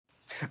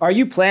Are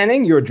you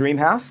planning your dream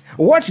house?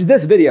 Watch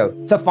this video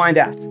to find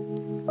out.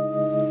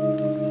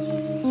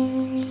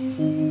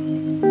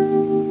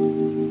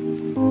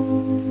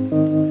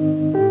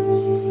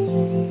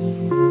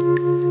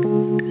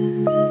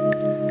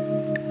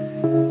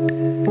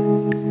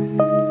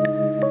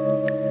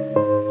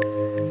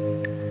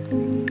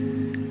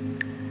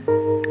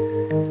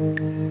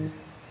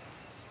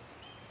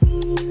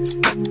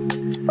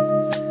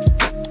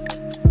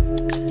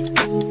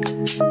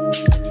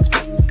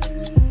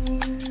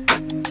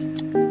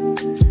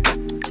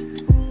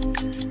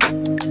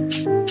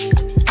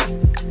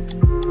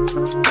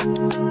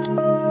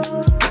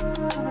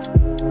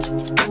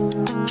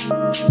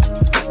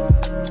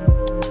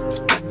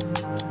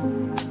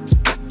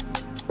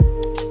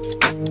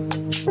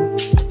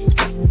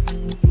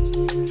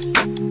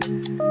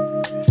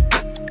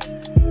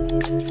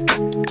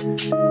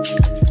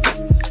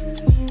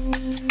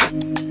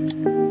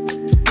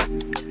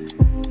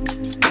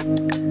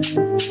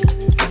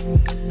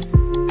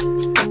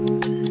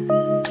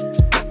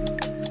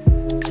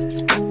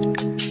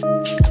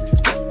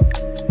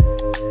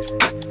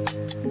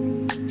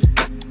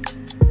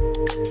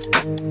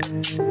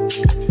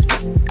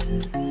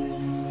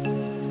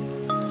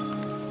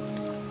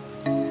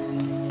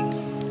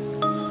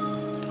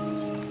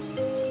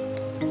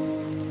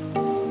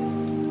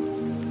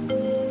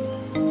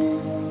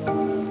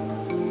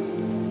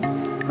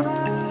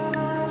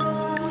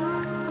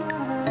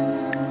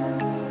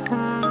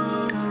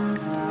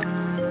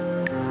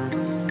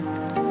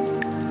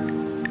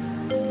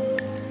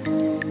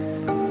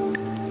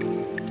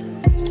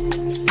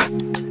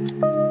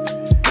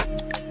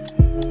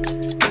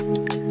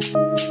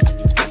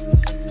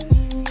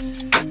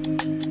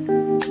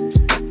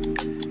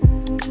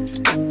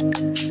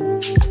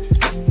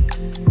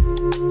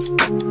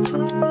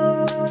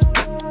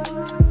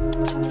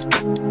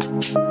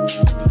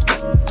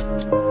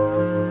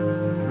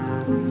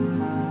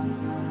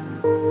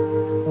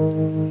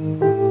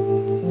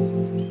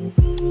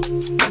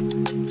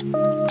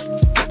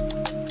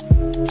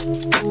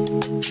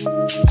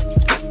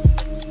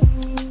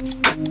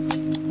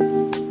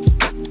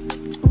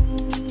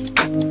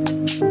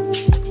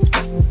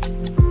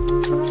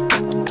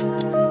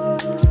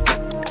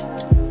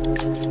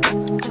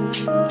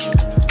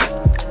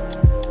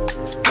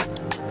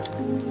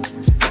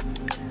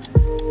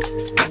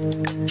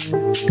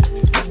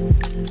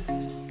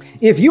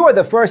 If you are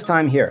the first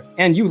time here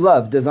and you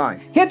love design,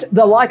 hit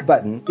the like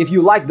button if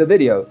you like the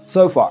video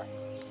so far.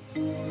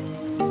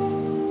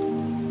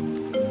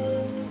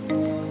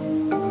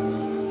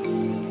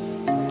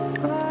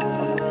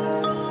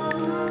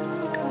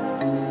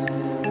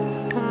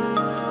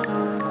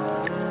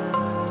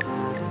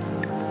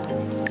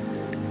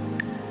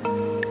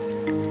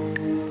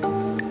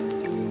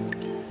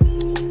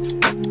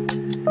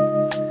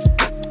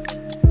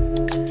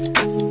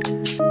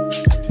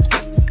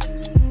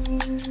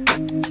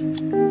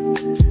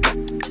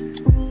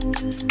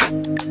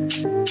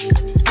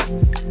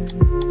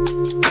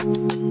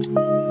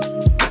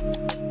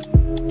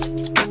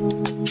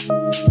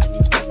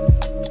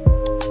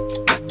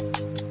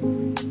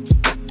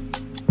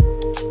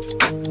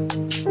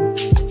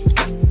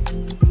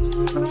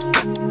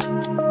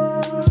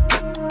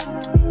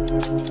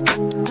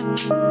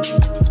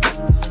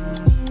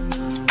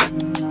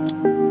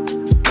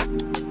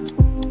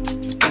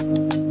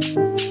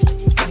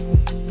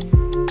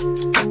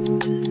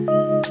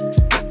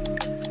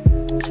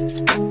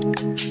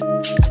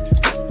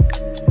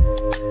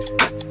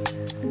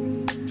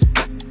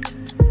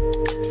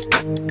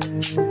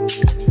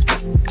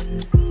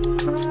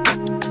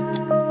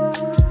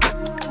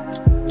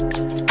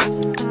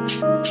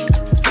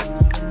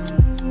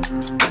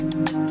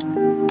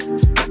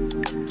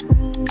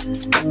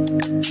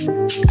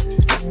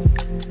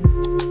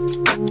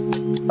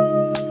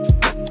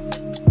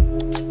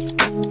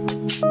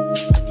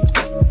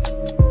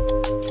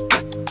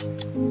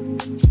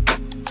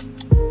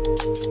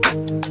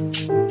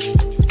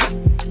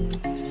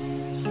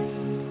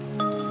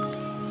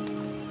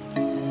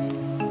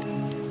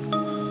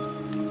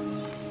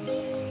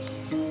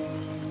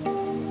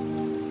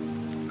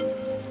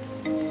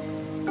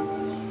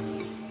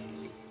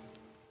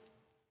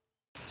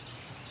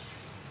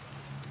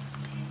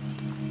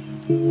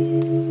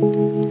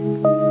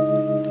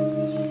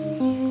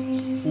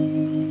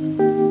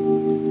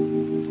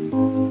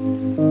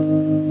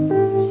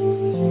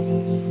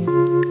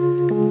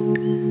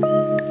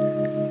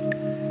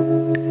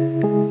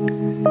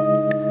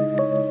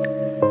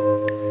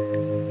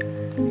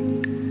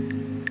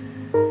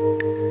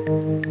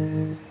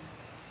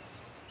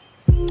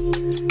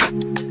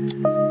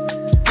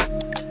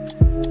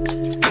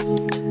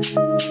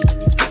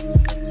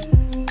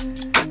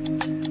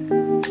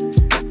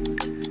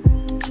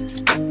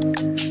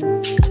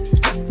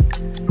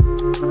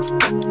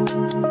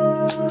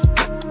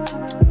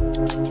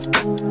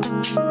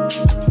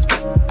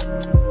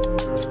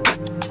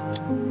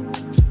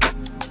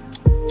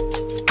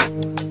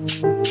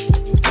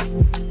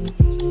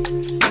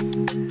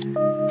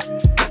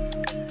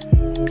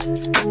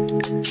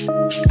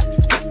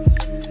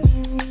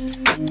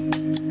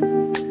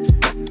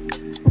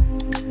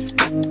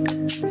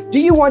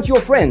 want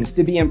your friends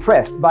to be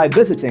impressed by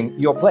visiting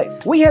your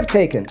place. We have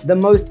taken the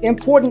most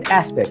important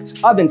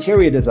aspects of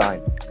interior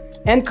design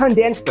and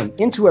condensed them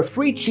into a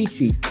free cheat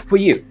sheet for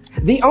you.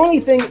 The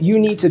only thing you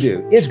need to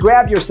do is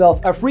grab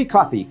yourself a free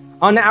copy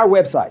on our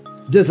website,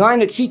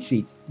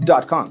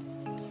 designercheatsheet.com.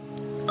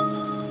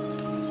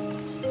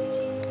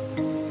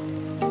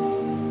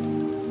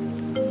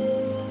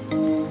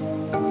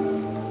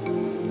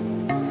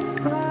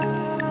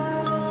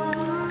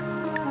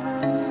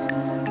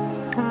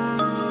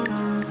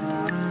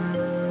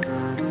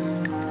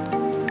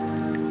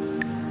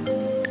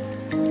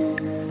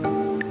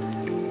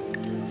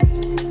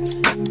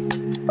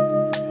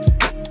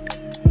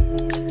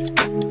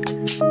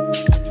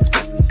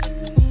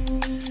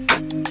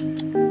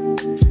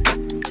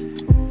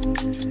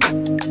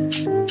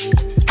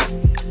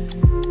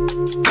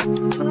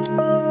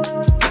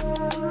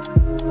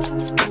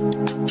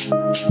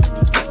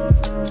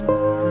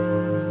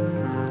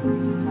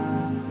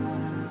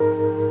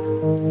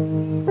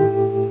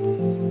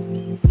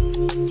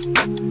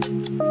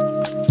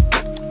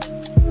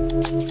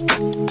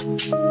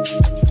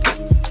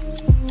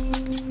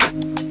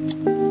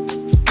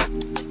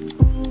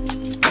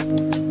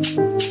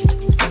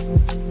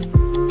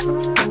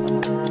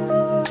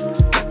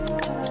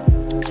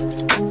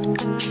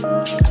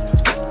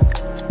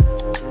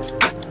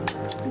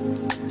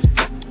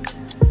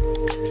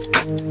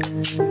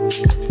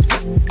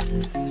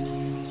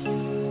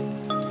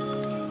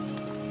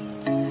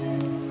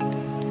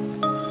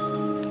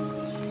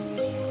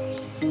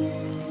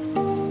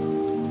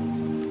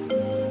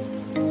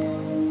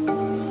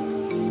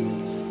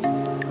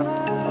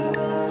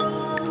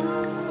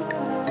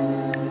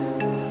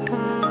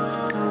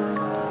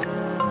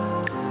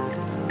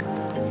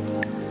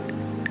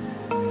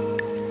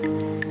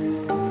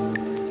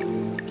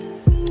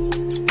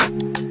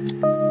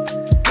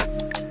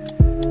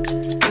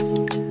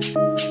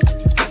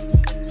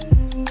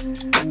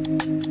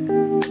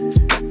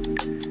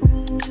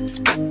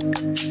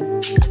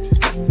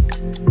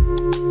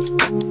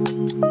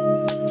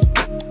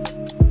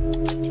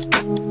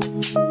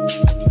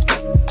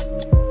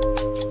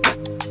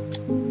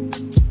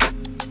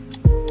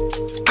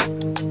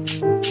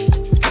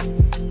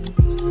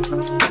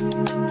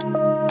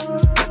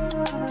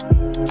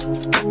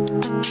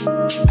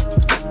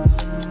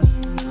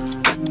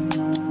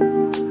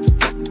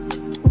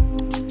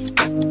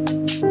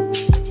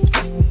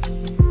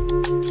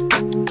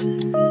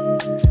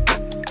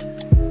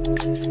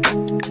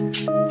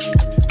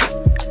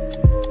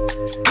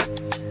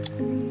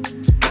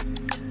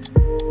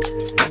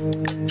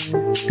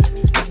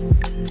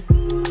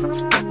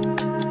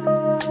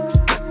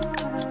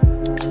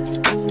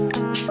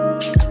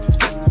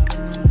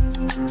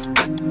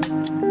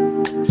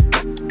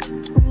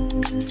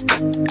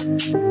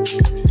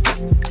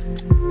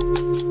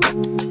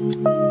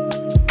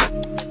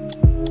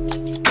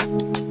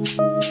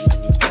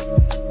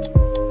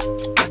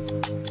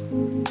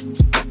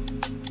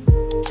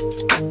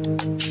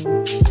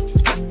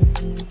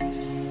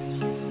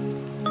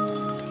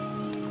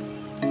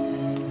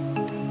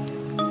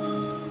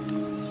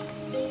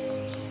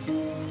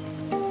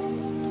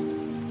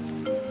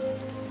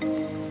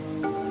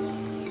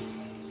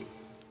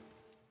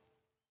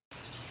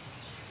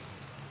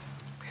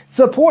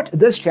 Support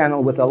this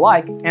channel with a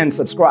like and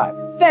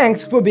subscribe.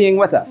 Thanks for being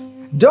with us.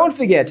 Don't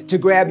forget to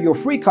grab your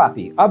free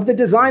copy of the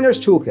Designer's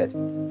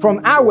Toolkit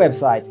from our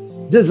website,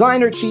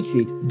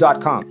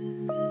 designercheatsheet.com.